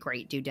guys did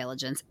great due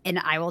diligence. And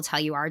I will tell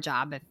you, our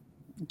job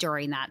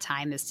during that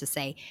time is to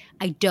say,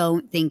 I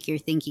don't think you're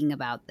thinking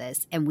about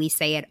this. And we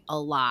say it a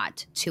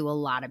lot to a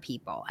lot of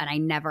people. And I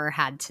never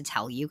had to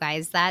tell you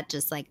guys that,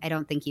 just like, I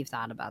don't think you've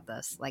thought about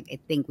this. Like, I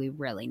think we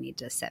really need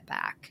to sit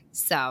back.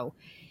 So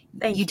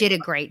you did a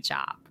great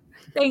job.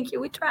 Thank you.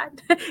 We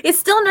tried. It's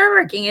still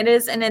nerve-wracking. It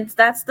is, and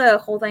that's the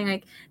whole thing.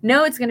 Like,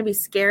 no, it's going to be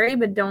scary,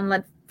 but don't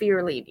let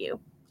fear lead you.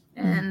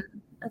 And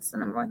that's the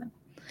number one thing.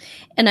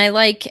 And I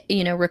like,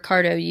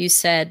 Ricardo, you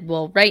said,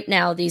 well, right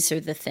now, these are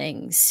the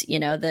things,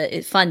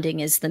 the funding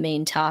is the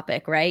main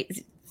topic, right?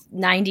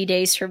 90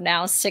 days from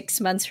now,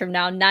 6 months from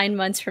now, 9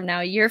 months from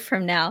now, a year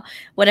from now,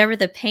 whatever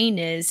the pain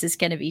is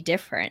going to be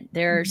different.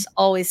 There's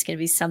always going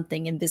to be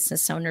something in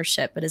business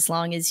ownership, but as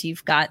long as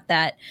you've got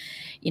that,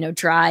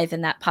 drive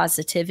and that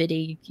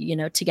positivity,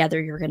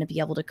 together, you're going to be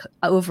able to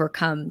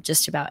overcome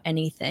just about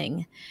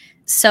anything.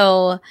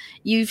 So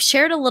you've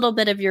shared a little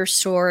bit of your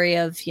story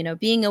of,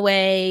 being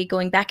away,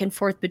 going back and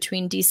forth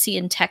between DC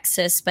and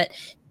Texas. But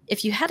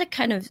if you had to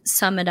kind of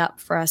sum it up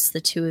for us,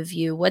 the two of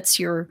you, what's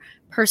your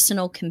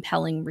personal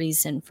compelling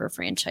reason for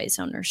franchise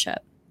ownership?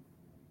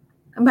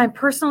 My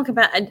personal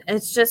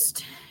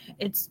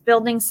it's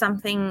building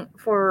something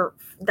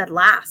that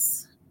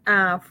lasts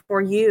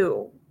for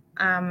you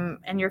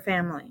and your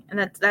family.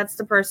 And that's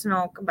the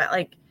personal,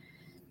 like,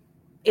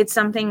 it's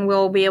something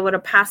we'll be able to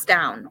pass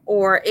down.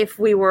 Or if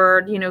we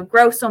were,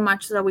 grow so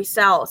much that we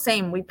sell,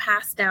 we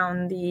pass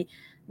down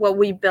what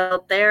we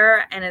built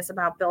there, and it's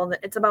about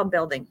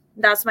building.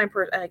 That's my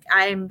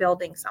I am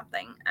building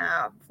something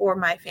for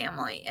my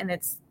family, and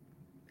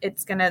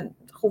it's gonna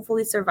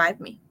hopefully survive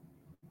me.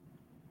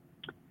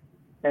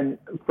 And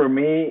for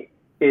me,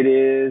 it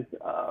is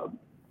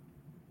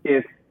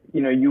if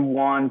you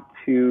want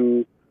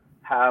to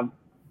have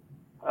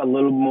a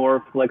little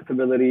more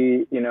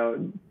flexibility,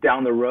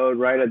 down the road,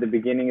 right? At the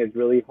beginning, it's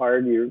really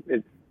hard.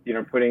 It's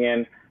putting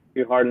in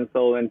your heart and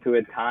soul into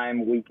it,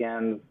 time,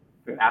 weekends,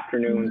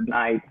 afternoons,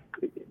 nights.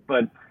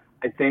 But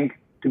I think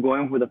to go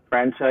in with a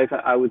franchise,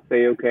 I would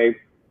say, okay,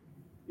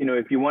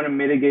 if you want to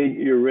mitigate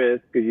your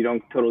risk, because you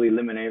don't totally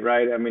eliminate,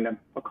 right? I mean,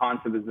 a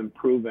concept has been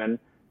proven.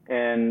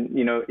 And,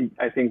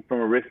 I think from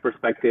a risk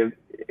perspective,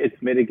 it's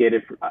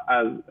mitigated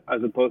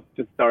as opposed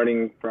to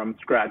starting from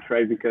scratch,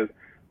 right? Because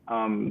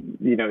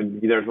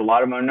there's a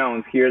lot of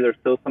unknowns here. There's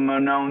still some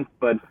unknowns,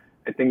 but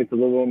I think it's a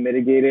little more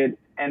mitigated,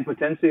 and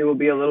potentially it will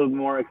be a little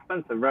more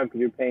expensive, right? Because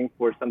you're paying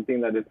for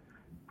something that is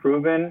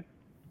proven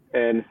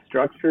and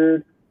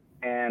structured,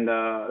 and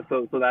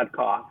so that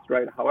costs,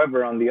 right?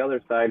 However, on the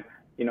other side,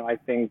 I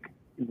think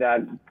that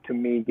to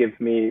me gives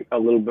me a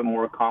little bit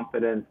more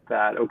confidence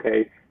that,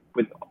 okay,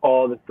 with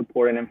all the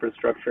support and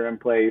infrastructure in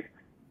place,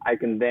 I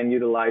can then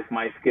utilize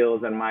my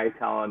skills and my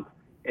talents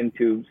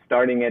into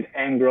starting it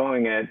and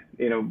growing it,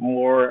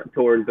 more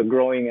towards the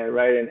growing it,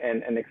 right,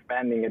 and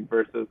expanding it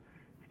versus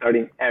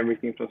starting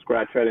everything from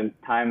scratch, right? And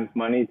time is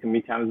money. To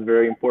me, time is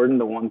very important,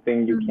 the one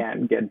thing you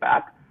can't get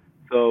back.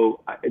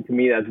 So to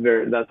me, that's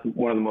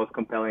one of the most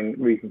compelling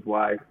reasons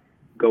why I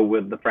go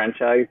with the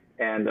franchise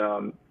and,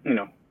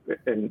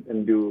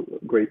 and do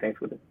great things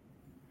with it.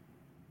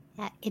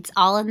 Yeah, it's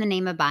all in the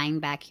name of buying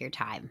back your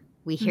time.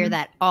 We hear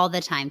that all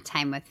the time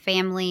with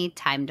family,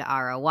 time to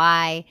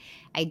ROI.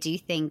 I do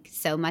think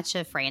so much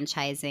of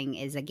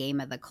franchising is a game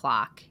of the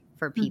clock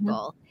for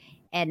people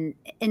and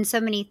in so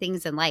many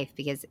things in life,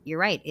 because you're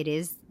right. It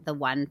is the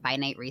one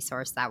finite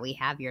resource that we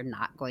have. You're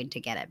not going to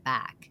get it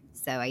back.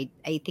 So I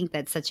think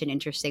that's such an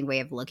interesting way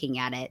of looking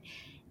at it.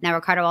 Now,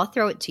 Ricardo, I'll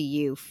throw it to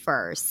you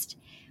first.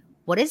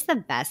 What is the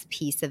best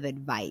piece of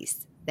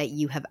advice that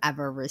you have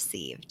ever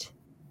received?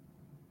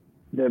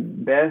 The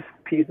best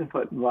piece of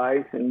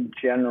advice in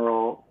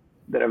general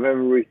that I've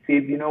ever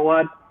received, you know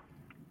what?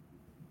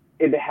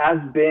 It has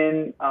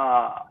been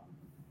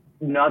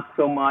not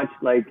so much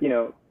like,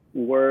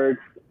 words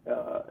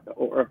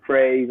or a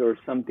phrase or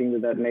something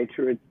of that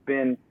nature. It's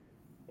been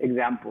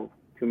examples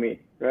to me,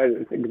 right?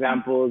 It's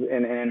examples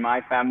in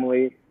my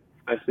family,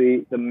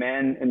 especially the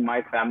men in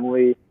my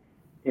family,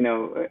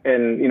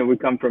 and, we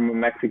come from a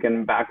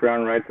Mexican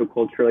background, right? So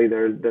culturally,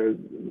 there's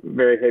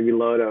very heavy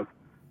load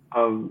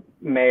of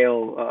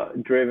male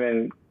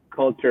driven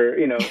culture,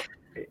 in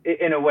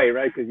a way,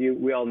 right? Because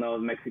we all know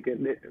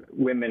Mexican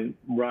women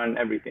run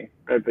everything,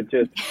 right? But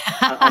just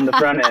on the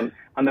front end,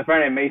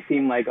 it may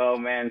seem like, oh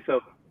man.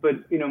 So,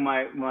 but the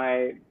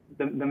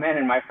men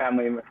in my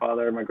family, my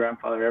father, my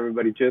grandfather,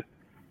 everybody just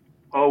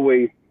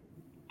always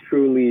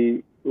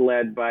truly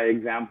led by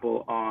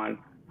example on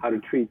how to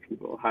treat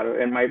people,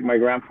 and my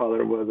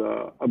grandfather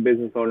was a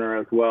business owner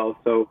as well.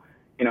 So,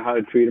 how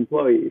to treat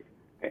employees.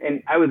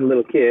 And I was a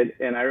little kid,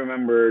 and I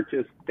remember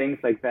just things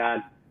like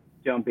that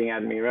jumping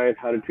at me, right?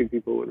 How to treat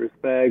people with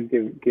respect,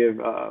 give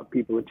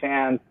people a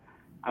chance.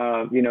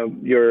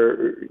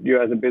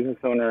 You're as a business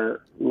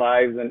owner,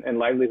 lives and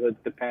livelihoods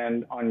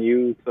depend on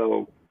you.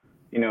 So,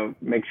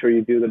 make sure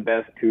you do the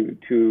best to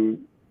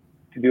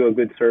do a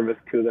good service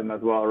to them as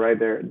well, right?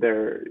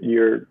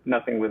 You're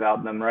nothing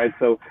without them, right?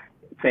 So,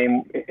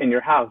 same in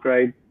your house,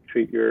 right?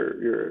 Treat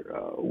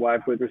your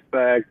wife with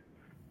respect,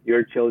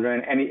 your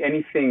children,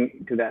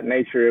 anything to that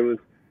nature. It was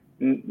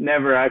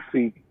never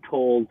actually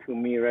told to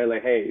me, right?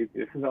 Like, hey,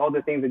 this is all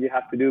the things that you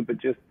have to do, but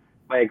just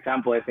by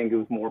example, I think it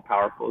was more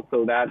powerful.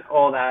 So that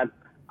all that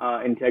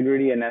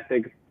integrity and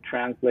ethics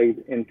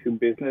translates into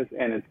business,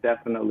 and it's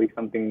definitely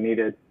something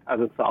needed as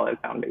a solid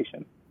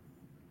foundation.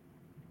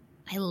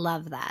 I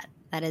love that.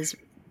 That is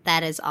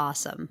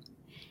awesome.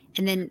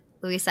 And then,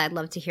 Louisa, I'd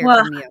love to hear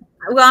Well, from you.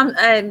 Well,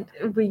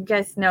 we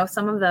guys know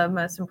some of the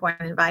most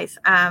important advice,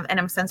 and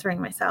I'm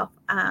censoring myself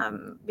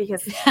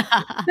because,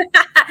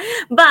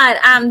 but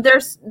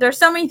there's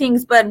so many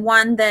things, but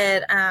one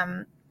that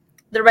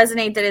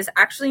resonate that is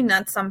actually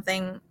not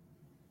something.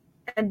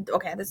 And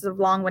okay, this is a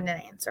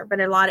long-winded answer, but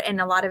a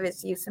lot of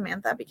it's you,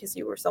 Samantha, because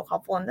you were so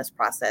helpful in this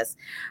process.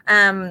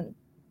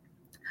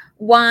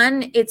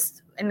 One, it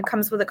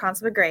comes with a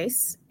concept of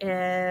grace.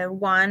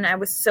 One, I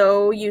was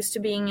so used to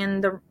being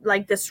in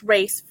this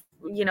race,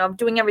 of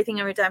doing everything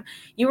every time.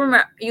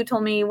 You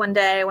told me one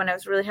day when I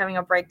was really having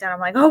a breakdown, I'm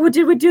like, oh,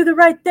 did we do the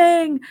right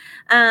thing?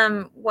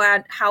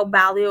 How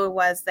valuable it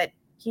was that,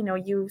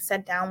 you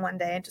sat down one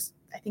day and just,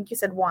 I think you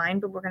said wine,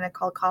 but we're going to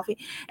call it coffee,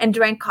 and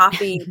drank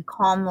coffee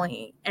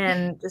calmly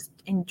and just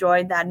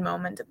enjoyed that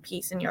moment of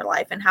peace in your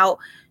life, and how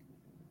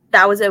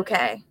that was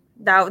okay.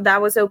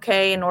 That was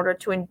okay in order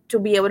to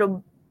be able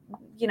to,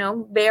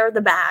 bear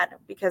the bad,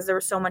 because there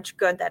was so much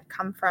good that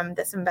come from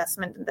this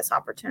investment and this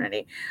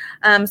opportunity.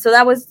 So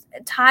that was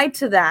tied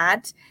to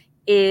that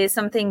is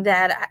something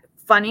that,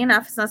 funny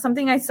enough, it's not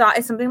something I saw.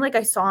 It's something like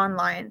I saw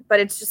online,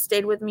 but it's just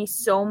stayed with me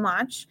so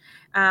much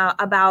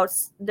about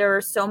there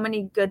are so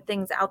many good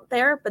things out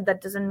there, but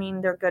that doesn't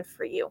mean they're good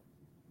for you.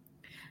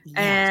 Yes.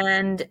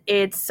 And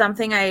it's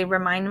something I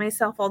remind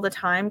myself all the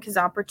time, because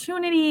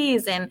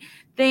opportunities and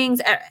things,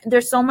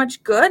 there's so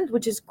much good,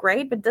 which is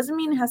great, but doesn't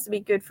mean it has to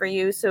be good for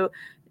you. So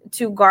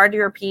to guard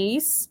your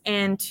peace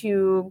and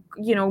to,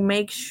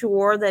 make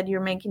sure that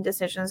you're making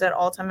decisions that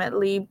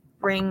ultimately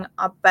bring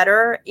up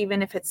better,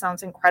 even if it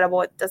sounds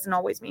incredible, it doesn't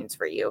always mean it's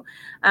for you.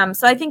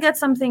 So I think that's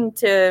something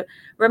to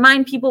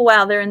remind people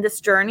while they're in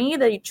this journey,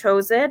 that you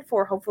chose it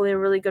for hopefully a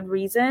really good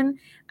reason.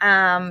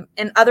 And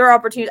other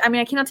opportunities. I mean,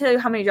 I cannot tell you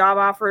how many job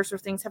offers or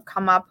things have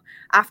come up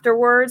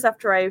afterwards,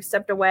 after I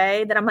stepped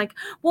away, that I'm like,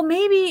 well,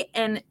 maybe,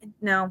 and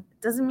no,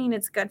 it doesn't mean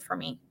it's good for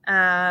me.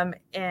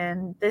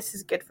 And this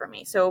is good for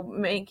me. So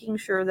making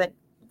sure that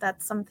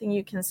that's something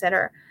you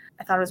consider,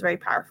 I thought it was very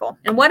powerful.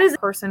 And what is a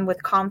person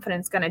with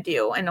confidence going to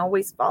do? And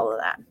always follow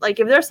that. Like,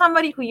 if there's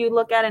somebody who you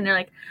look at and they're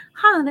like,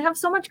 they have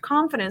so much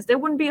confidence, they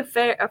wouldn't be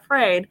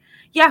afraid.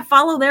 Yeah,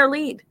 follow their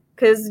lead,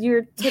 because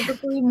you're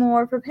typically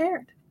more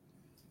prepared.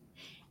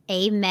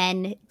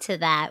 Amen to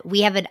that.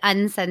 We have an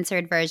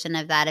uncensored version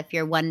of that. If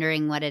you're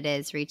wondering what it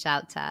is, reach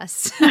out to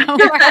us. We're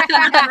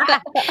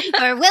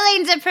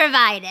willing to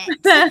provide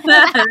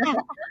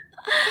it.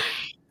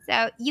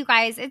 So, you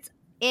guys, it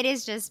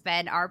has just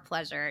been our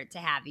pleasure to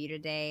have you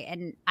today.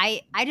 And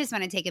I just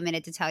want to take a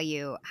minute to tell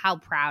you how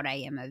proud I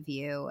am of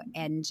you,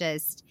 and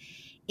just,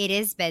 it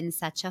has been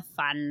such a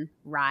fun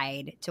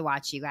ride to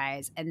watch you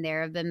guys. And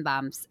there have been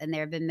bumps, and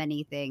there have been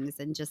many things.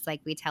 And just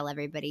like we tell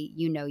everybody,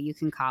 you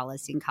can call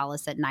us. You can call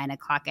us at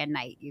 9:00 at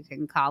night. You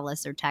can call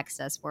us or text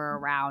us. We're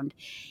around.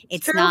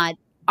 It's true. Not,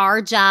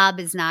 our job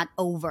is not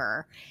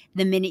over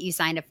the minute you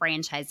sign a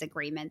franchise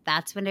agreement.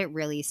 That's when it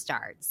really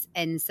starts.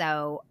 And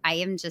so I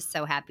am just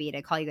so happy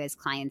to call you guys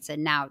clients.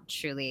 And now,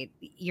 truly,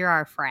 you're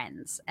our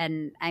friends.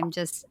 And I'm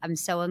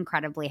so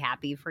incredibly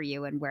happy for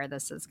you and where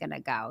this is going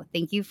to go.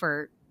 Thank you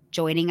for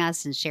joining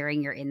us and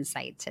sharing your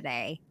insight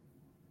today.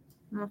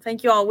 Well,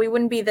 thank you all. We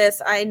wouldn't be this.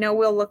 I know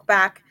we'll look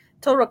back.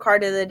 Told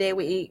Ricardo the day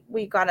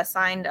we got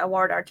assigned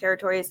award our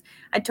territories,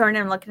 I turned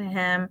and looked at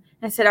him and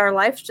I said, our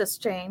life's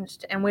just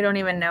changed and we don't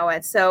even know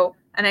it. So,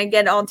 and I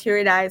get all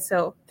teary-eyed.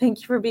 So thank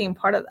you for being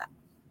part of that.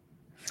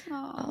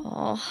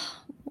 Oh,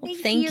 well,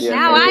 thank you.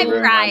 Now I'm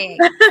crying.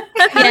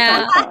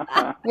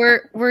 Yeah,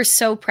 we're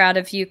so proud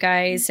of you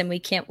guys, and we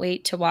can't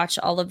wait to watch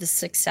all of the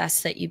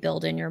success that you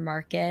build in your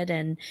market.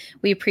 And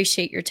we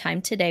appreciate your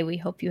time today. We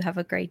hope you have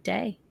a great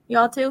day.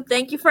 Y'all too.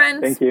 Thank you,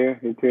 friends. Thank you.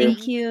 You too.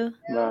 Thank you.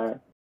 Bye.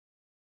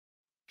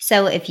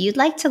 So if you'd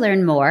like to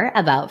learn more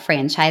about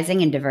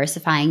franchising and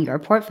diversifying your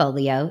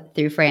portfolio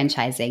through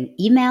franchising,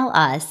 email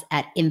us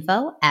at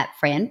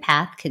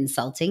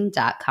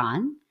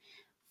info@franpathconsulting.com.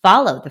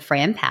 Follow the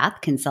Fran Path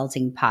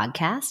Consulting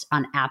podcast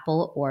on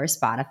Apple or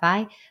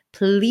Spotify.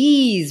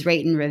 Please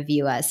rate and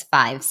review us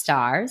 5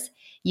 stars.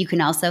 You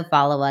can also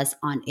follow us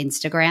on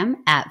Instagram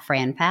at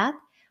FranPath,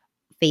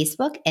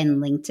 Facebook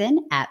and LinkedIn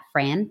at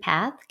Fran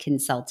Path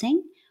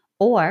Consulting,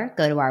 or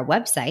go to our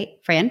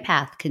website,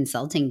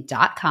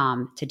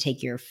 franpathconsulting.com, to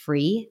take your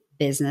free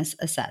business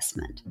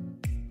assessment.